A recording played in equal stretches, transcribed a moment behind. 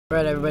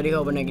Alright everybody,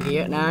 Naked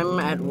here, and I'm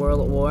at World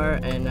at War,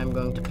 and I'm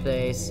going to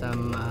play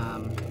some,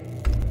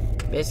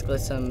 basically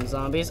some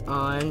zombies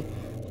on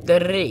the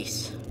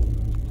Riese.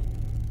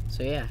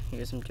 So yeah,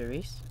 here's some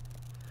Riese.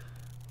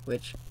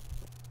 Which,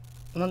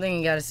 one thing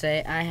you gotta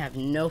say, I have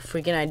no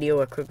freaking idea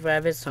what quick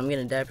revive is, so I'm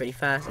gonna die pretty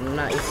fast, and I'm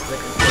not used to the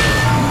control.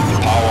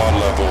 Power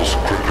levels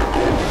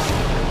critical.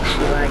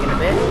 Lagging a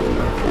bit.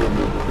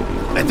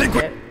 I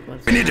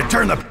think we need to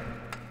turn the...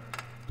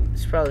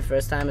 This is probably the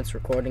first time it's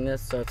recording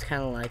this, so it's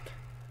kinda like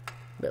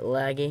a bit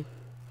laggy.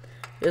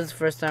 This is the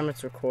first time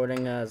it's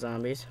recording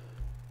zombies.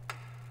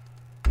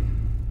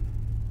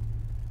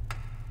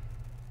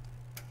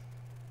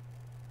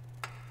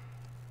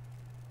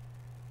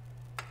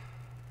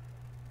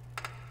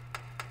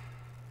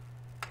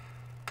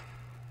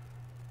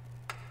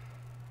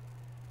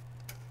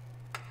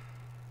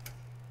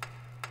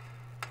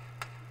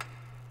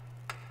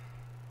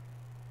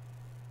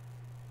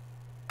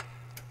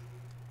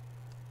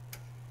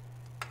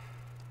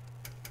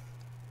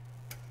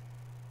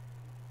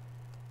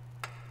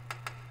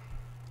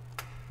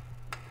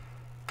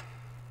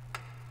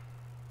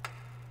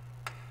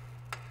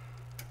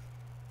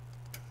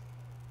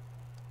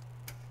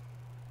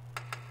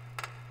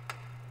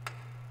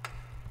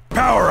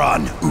 Power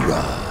on!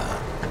 Hoorah!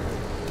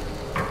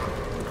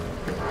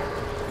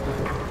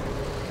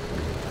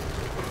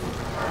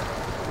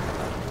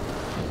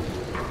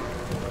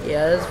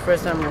 Yeah, this is the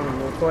first time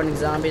I'm recording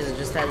zombies. I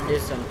just had to do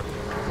some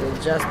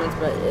adjustments,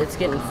 but it's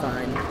getting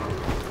fine.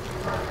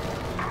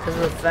 Because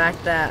of the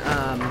fact that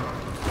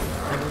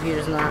my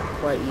computer's not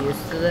quite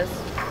used to this,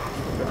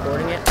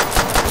 recording it.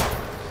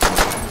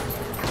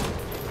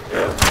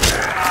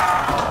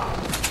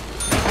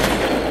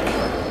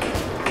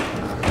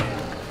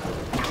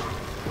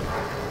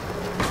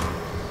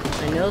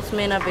 I know this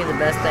may not be the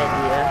best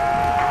idea,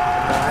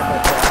 but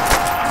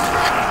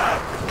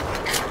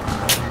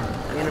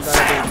I'm gonna buy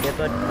a big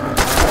dipper.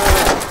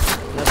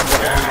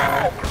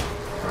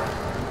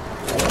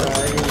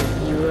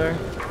 Viewer.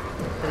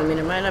 I mean,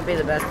 it might not be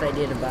the best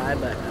idea to buy,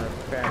 but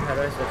crap, how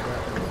do I switch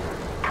weapons?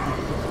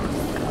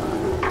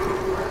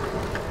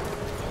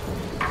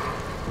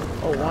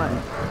 Oh,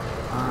 one.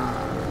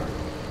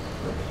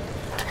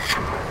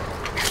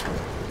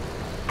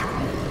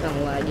 It's kind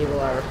of laggy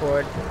while I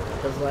record.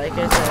 Because like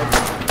I said,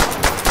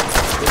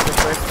 this is the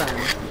first time.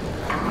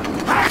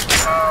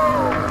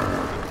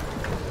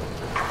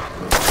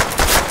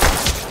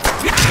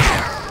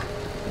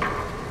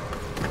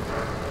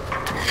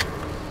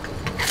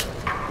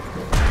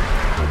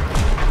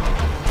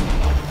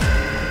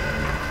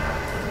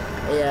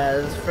 Yeah,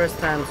 this is the first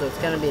time, so it's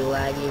gonna be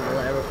laggy while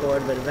I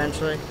record, but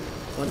eventually,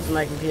 once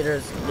my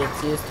computer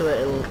gets used to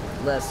it, it'll be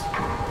less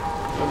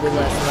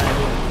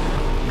laggy.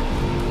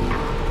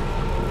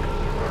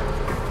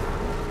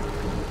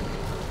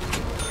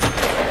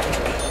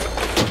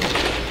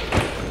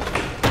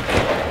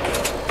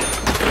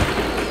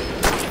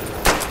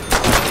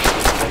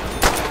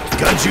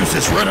 Gun juice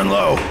is running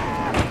low.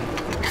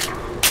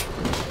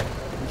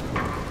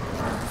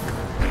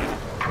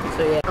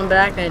 So yeah, I'm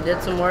back and I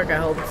did some work. I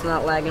hope it's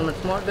not lagging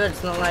much more. Good,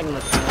 it's not lagging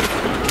much more.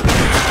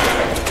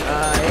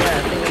 Yeah,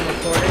 I think I'm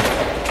recording.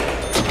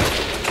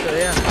 So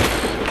yeah.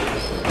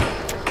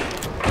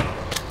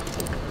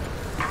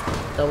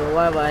 Double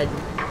wide,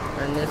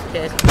 or in this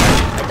case,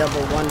 I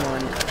double one.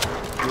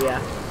 Yeah.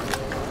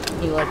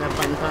 You like my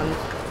fun puns?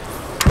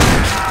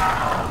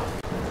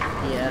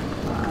 Yeah.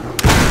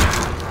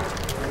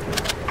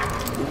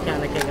 I'm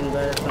kinda kicking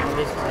butt at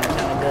zombies because I'm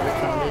kinda good at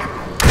zombies.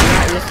 I'm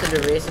not used to the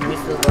race, I'm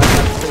used to the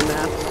last two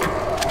maps.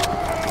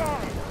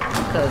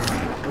 Because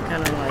I'm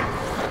kinda like,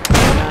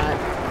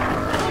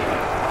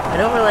 I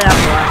don't really have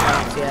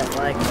Black yet,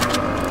 like,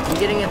 I'm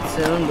getting it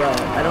soon,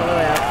 but I don't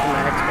really have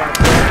my Xbox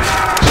yet.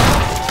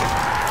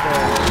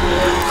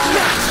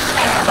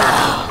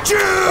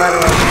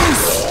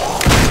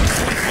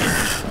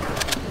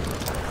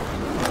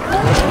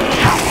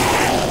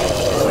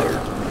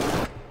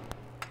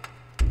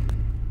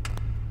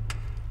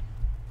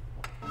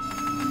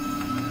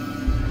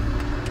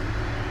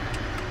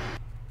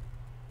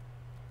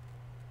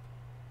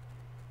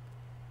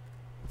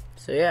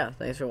 So yeah,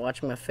 thanks for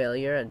watching my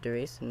failure at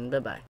Riese, and bye-bye.